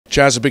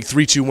Chaz, a big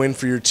 3-2 win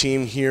for your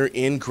team here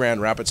in Grand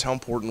Rapids. How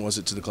important was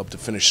it to the club to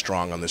finish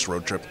strong on this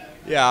road trip?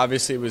 Yeah,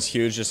 obviously it was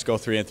huge just to go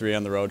 3-3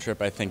 on the road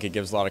trip. I think it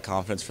gives a lot of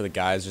confidence for the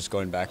guys just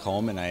going back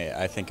home, and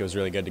I think it was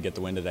really good to get the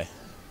win today.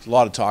 There's a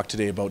lot of talk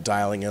today about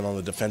dialing in on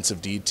the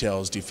defensive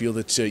details. Do you feel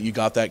that you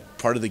got that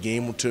part of the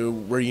game to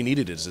where you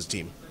needed it as a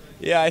team?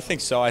 Yeah, I think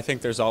so. I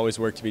think there's always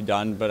work to be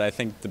done, but I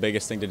think the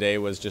biggest thing today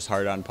was just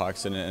hard on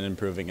pucks and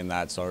improving in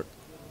that sort.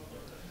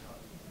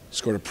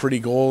 Scored a pretty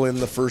goal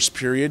in the first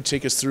period.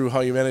 Take us through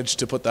how you managed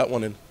to put that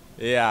one in.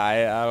 Yeah,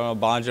 I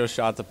don't know. Bonjo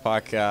shot the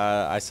puck.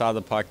 I saw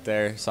the puck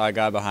there, saw a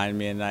guy behind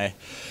me, and I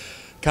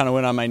kind of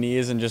went on my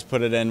knees and just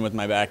put it in with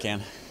my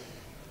backhand.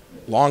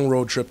 Long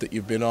road trip that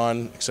you've been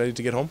on. Excited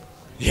to get home?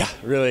 Yeah,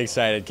 really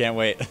excited. Can't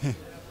wait.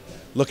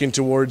 Looking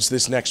towards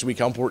this next week,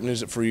 how important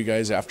is it for you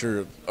guys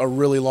after a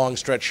really long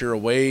stretch here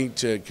away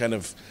to kind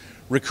of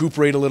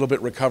recuperate a little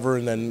bit, recover,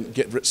 and then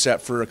get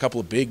set for a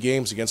couple of big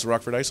games against the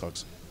Rockford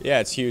IceHogs? Yeah,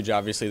 it's huge.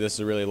 Obviously, this is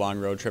a really long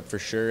road trip for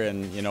sure,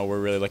 and we're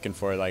really looking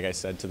forward, like I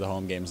said, to the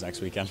home games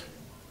next weekend.